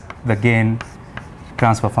calling as the gain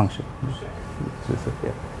transfer function.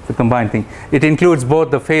 It's a combined thing. It includes both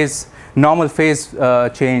the normal phase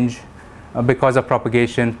change because of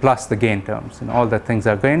propagation plus the gain terms, and all the things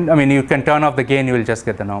are gain. I mean, you can turn off the gain, you will just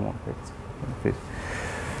get the normal phase.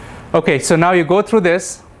 Okay, so now you go through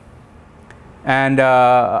this, and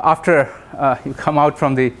after you come out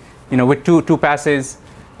from the, with two passes,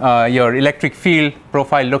 your electric field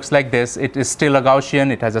profile looks like this. It is still a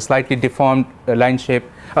Gaussian. It has a slightly deformed line shape.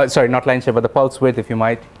 Sorry, not line shape, but the pulse width, if you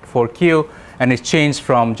might, 4q, and it's changed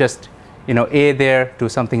from just a there to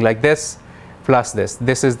something like this plus this.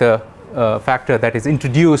 This is the factor that is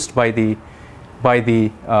introduced by the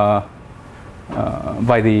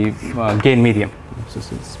gain medium. So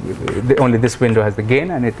only this window has the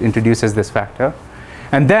gain, and it introduces this factor.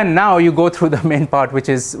 And then now you go through the main part, which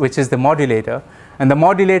is the modulator. And the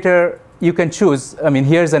modulator you can choose. I mean,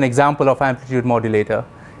 here's an example of amplitude modulator.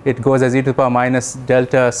 It goes as e to the power minus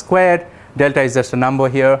delta squared. Delta is just a number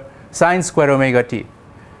here. Sine square omega t.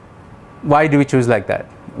 Why do we choose like that?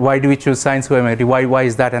 Why do we choose sine square omega t? Why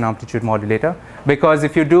is that an amplitude modulator? Because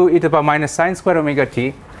if you do e to the power minus sine square omega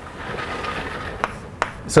t,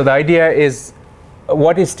 so the idea is,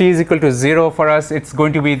 what is t is equal to 0 for us? It's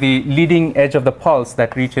going to be the leading edge of the pulse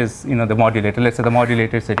that reaches the modulator. Let's say the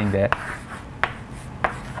modulator is sitting there,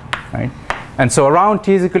 right? And so around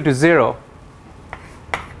t is equal to 0,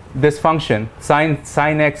 this function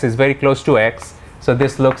sine x is very close to x, so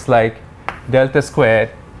this looks like delta squared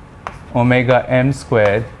omega m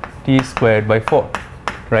squared t squared by 4,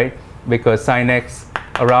 right? Because sine x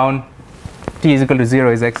around t is equal to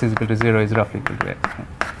 0 is x is equal to 0 is roughly equal to x.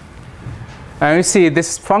 And you see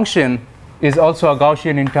this function is also a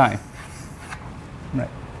Gaussian in time, right?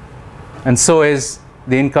 And so is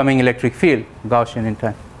the incoming electric field Gaussian in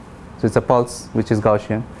time. So it's a pulse which is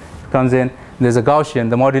Gaussian. It comes in, there's a Gaussian,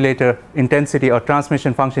 the modulator intensity or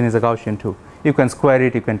transmission function is a Gaussian too. You can square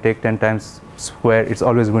it, you can take 10 times square, it's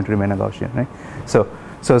always going to remain a Gaussian, right? So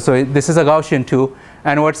So this is a Gaussian too.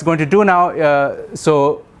 And what's going to do now,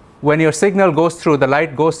 so when your signal goes through, the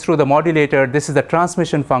light goes through the modulator, this is the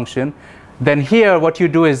transmission function. Then here what you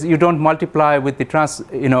do is you don't multiply with the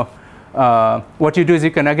what you do is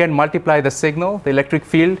you can again multiply the signal, the electric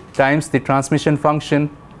field, times the transmission function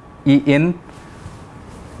E in.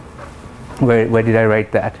 Where did I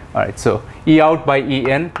write that? All right, so E out by E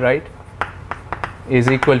in, right, is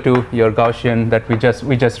equal to your Gaussian that we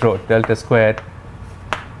just wrote, delta squared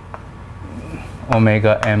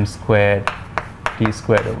omega m squared t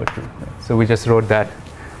squared over 2. So we just wrote that.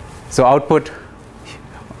 So output,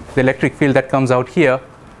 the electric field that comes out here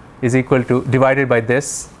is equal to, divided by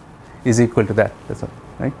this, is equal to that. That's all,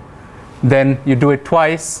 right? Then you do it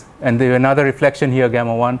twice, and do another reflection here,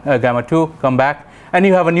 gamma 2, come back, and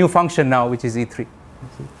you have a new function now, which is E3.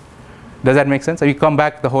 Does that make sense? So you come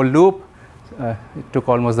back the whole loop. It took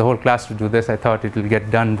almost the whole class to do this. I thought it will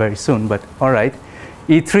get done very soon, but all right.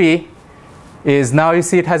 E3 is now, you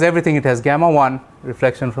see, it has everything. It has gamma 1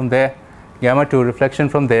 reflection from there, gamma 2 reflection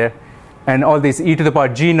from there, and all this e to the power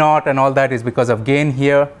g naught and all that is because of gain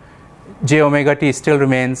here. J omega t still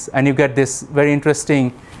remains, and you get this very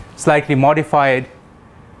interesting, slightly modified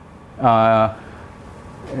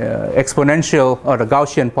exponential or a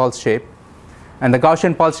Gaussian pulse shape. And the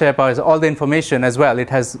Gaussian pulse shape has all the information as well. It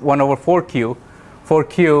has 1 over 4q.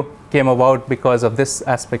 4q came about because of this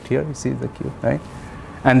aspect here. You see the q, right?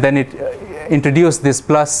 And then it introduced this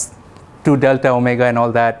plus 2 delta omega and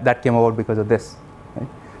all that. That came about because of this. Right?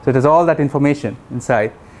 So it has all that information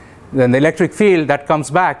inside. Then the electric field that comes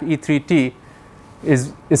back, E3t,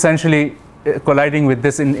 is essentially colliding with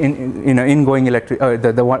this ingoing electric,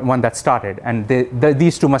 the one that started. And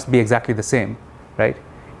these two must be exactly the same, right?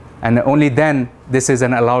 And only then this is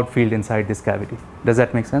an allowed field inside this cavity. Does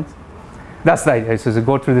that make sense? That's the idea. So to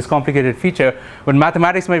go through this complicated feature, but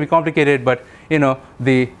mathematics may be complicated, but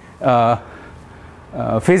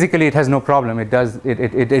physically it has no problem. It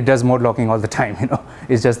does mode locking all the time.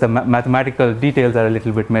 It's just the mathematical details are a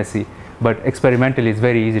little bit messy, but experimentally it's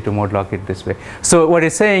very easy to mode lock it this way. So what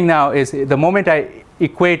it's saying now is the moment I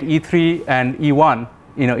equate E3 and E1,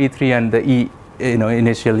 E3 and the E,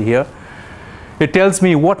 initially here, it tells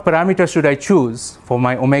me what parameter should I choose for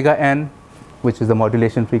my omega n, which is the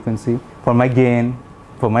modulation frequency, for my gain,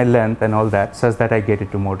 for my length and all that, such that I get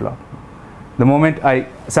it to mode lock. The moment I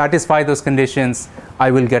satisfy those conditions, I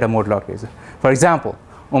will get a mode lock laser. For example,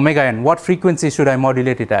 omega n, what frequency should I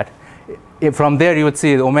modulate it at? From there you would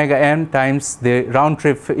see the omega n times the round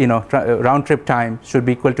trip time should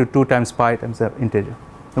be equal to 2 times pi times the integer.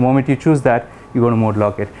 The moment you choose that, you're going to mode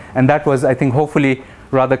lock it. And that was, I think, hopefully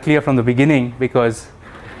rather clear from the beginning, because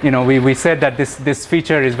we said that this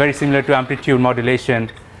feature is very similar to amplitude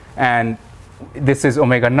modulation, and this is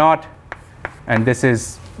omega naught, and this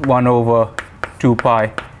is 1 over 2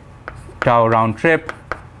 pi tau round trip,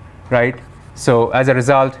 right? So as a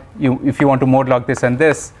result, if you want to mode lock this and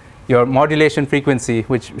this, your modulation frequency,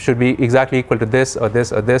 which should be exactly equal to this or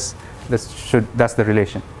this or this, that's the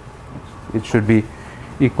relation. It should be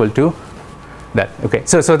equal to that. Okay,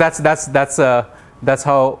 so that's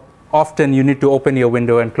how often you need to open your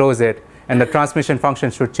window and close it, and the transmission function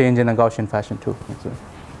should change in a Gaussian fashion too.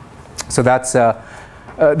 So that's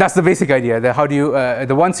the basic idea. How do you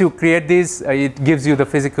once you create these, it gives you the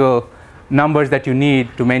physical numbers that you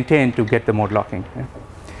need to maintain to get the mode locking. Yeah.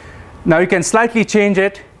 Now you can slightly change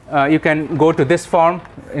it. You can go to this form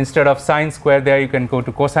instead of sine squared. There you can go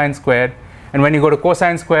to cosine squared. And when you go to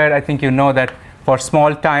cosine squared, I think you know that for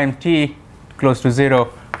small time t close to 0,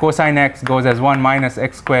 cosine x goes as 1 minus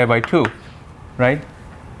x squared by 2, right?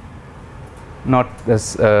 Not as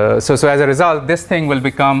so as a result, this thing will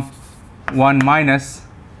become 1 minus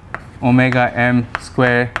omega m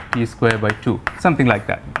square t square by 2, something like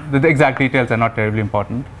that. The exact details are not terribly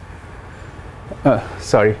important.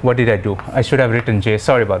 Sorry, what did I do? I should have written j.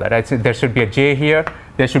 Sorry about that. I said there should be a j here.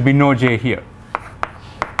 There should be no j here.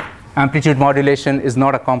 Amplitude modulation is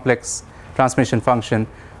not a complex transmission function.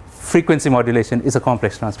 Frequency modulation is a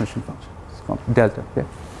complex transmission function. It's delta. Okay?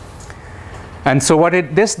 And so what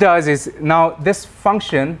this does is, now this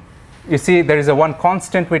function, you see there is a one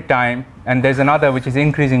constant with time, and there's another which is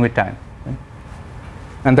increasing with time. Okay?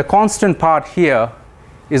 And the constant part here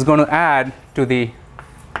is going to add to the,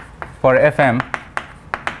 for fm,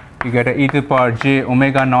 you get a e to the power j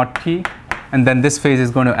omega naught t, and then this phase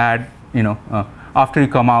is going to add, after you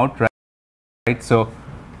come out, right? So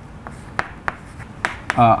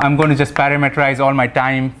I'm going to just parameterize all my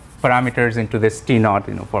time parameters into this t naught,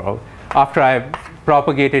 after I've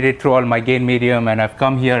propagated it through all my gain medium, and I've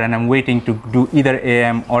come here and I'm waiting to do either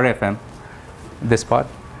AM or FM, this part.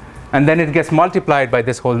 and then it gets multiplied by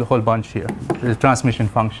this whole bunch here, the transmission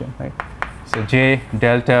function, right? So j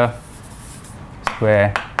delta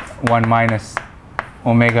square 1 minus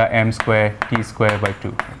omega m square t square by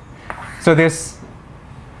 2. So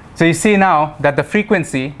so you see now that the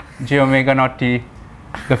frequency j omega naught t,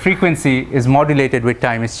 the frequency is modulated with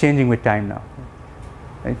time. It's changing with time now.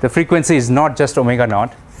 Right? The frequency is not just omega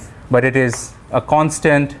naught, but it is a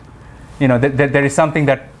constant. There is something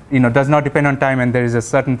that does not depend on time, and there is a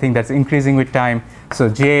certain thing that's increasing with time.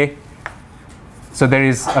 So so there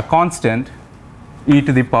is a constant e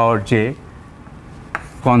to the power j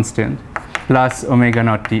constant plus omega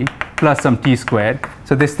naught t plus some t squared.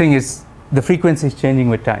 So this thing is, the frequency is changing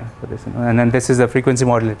with time for this, and then this is a frequency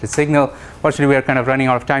modulated signal. Fortunately, we are kind of running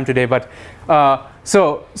out of time today, but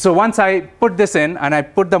so once I put this in and I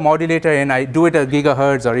put the modulator in, I do it at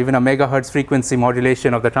gigahertz or even a megahertz frequency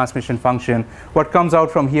modulation of the transmission function. What comes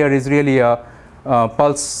out from here is really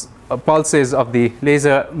pulses of the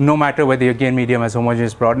laser, no matter whether your gain medium has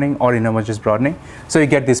homogeneous broadening or inhomogeneous broadening. So you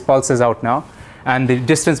get these pulses out now, and the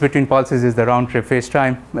distance between pulses is the round trip phase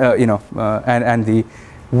time, and the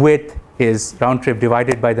width is round trip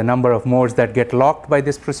divided by the number of modes that get locked by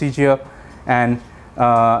this procedure, and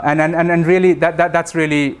really that's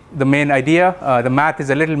really the main idea. The math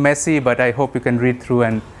is a little messy, but I hope you can read through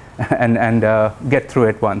and get through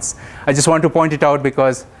it once. I just want to point it out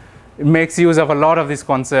because it makes use of a lot of these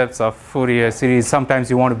concepts of Fourier series. Sometimes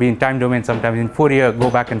you want to be in time domain, sometimes in Fourier,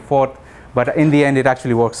 go back and forth. But in the end, it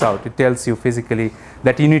actually works out. It tells you physically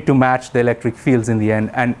that you need to match the electric fields in the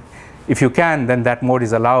end. And if you can, then that mode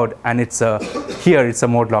is allowed. And here it's a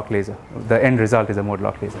mode lock laser. The end result is a mode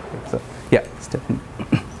lock laser. So yeah, Stephen.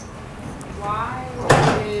 Why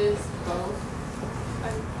is both?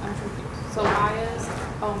 I'm confused. So why is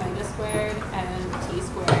omega squared and t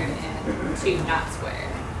squared and 2 not squared?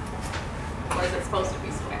 Or is it supposed to be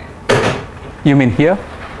squared? You mean here?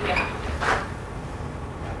 Yeah.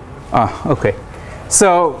 Okay.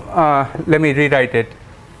 So let me rewrite it.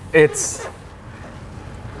 It's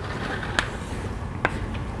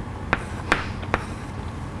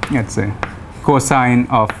let's say cosine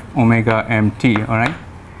of omega mt. All right.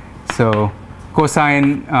 So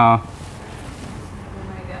cosine.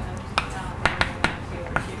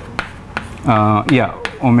 Yeah,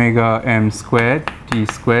 omega m squared t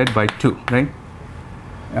squared by 2, right?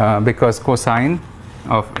 Because cosine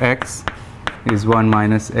of x is 1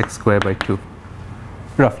 minus x squared by 2,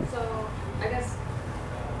 roughly. So I guess,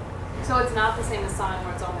 so it's not the same as sine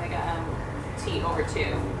where it's omega m t over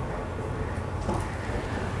 2.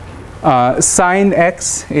 Sine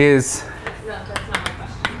x is, No, that's not my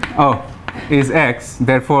question. oh, is x,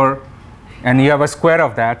 therefore, and you have a square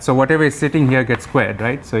of that, so whatever is sitting here gets squared,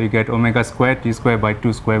 right? So you get omega squared t squared by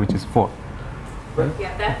 2 squared, which is 4.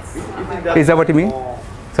 Yeah, that's not my That Is that what you mean? small-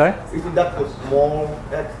 Sorry? If that was small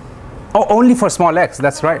x, Oh, only for small x,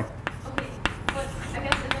 that's right. Okay, but I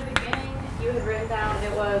guess in the beginning you had written down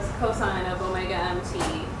it was cosine of omega mt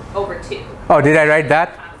over 2. Oh, did I write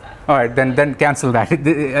that? How does that? All right, then cancel that.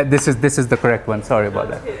 This is the correct one. Sorry about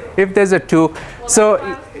that. Two. If there's a 2, so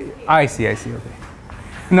I see. Okay.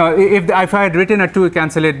 No, if I had written a 2,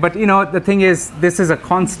 cancel it. But the thing is, this is a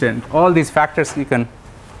constant. All these factors you can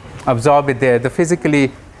absorb it there.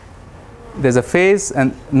 Physically, there's a phase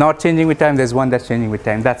and not changing with time. There's one that's changing with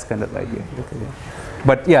time. That's kind of the idea.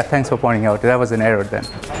 But yeah, thanks for pointing out. That was an error then.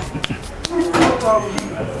 how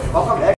come x